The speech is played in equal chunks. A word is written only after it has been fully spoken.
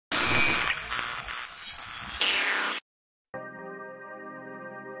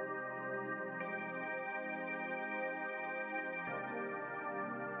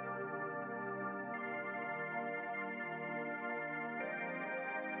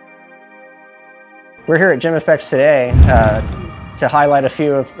We're here at Jem FX today to highlight a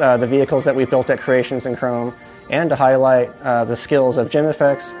few of the vehicles that we built at Creations in Chrome and to highlight the skills of Jem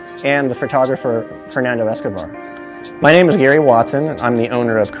FX and the photographer Fernando Escobar. My name is Gary Watson. I'm the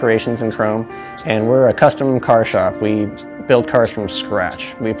owner of Creations in Chrome, and we're a custom car shop. We build cars from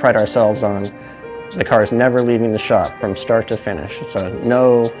scratch. We pride ourselves on the cars never leaving the shop from start to finish. So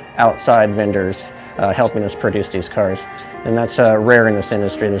no outside vendors helping us produce these cars. And that's rare in this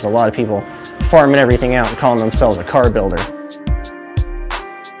industry. There's a lot of people farming everything out and calling themselves a car builder.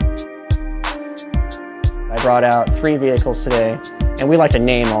 I brought out 3 vehicles today, and we like to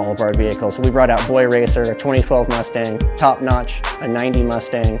name all of our vehicles. So we brought out Boy Racer, a 2012 Mustang, Top Notch, a 90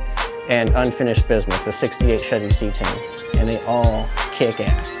 Mustang, and Unfinished Business, a 68 Chevy C10. And they all kick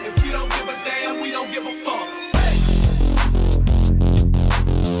ass.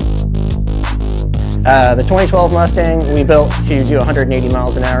 The 2012 Mustang we built to do 180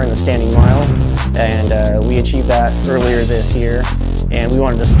 miles an hour in the standing mile, and we achieved that earlier this year. And we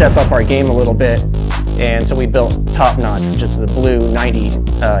wanted to step up our game a little bit, and so we built Top Notch, which is the blue 90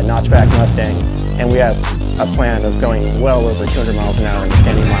 notchback Mustang, and we have a plan of going well over 200 miles an hour in the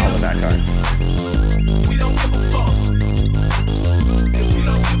standing mile with that car.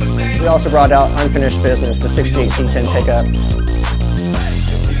 We also brought out Unfinished Business, the 68 C10 pickup.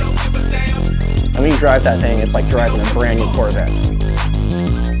 And when you drive that thing, it's like driving a brand new Corvette.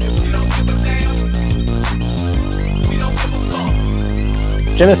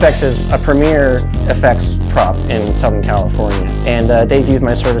 Jem FX is a premier effects prop in Southern California, and they've used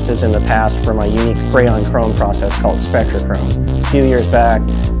my services in the past for my unique Crayon Chrome process called Spectrachrome. A few years back,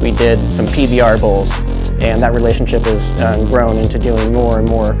 we did some PBR bowls, and that relationship has grown into doing more and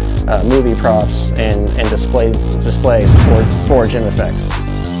more movie props and displays for Jem FX.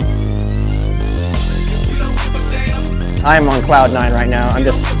 I'm on cloud 9 right now. I'm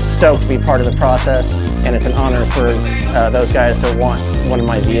just stoked to be part of the process, and it's an honor for those guys to want one of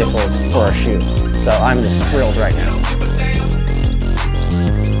my vehicles for our shoot. So I'm just thrilled right now.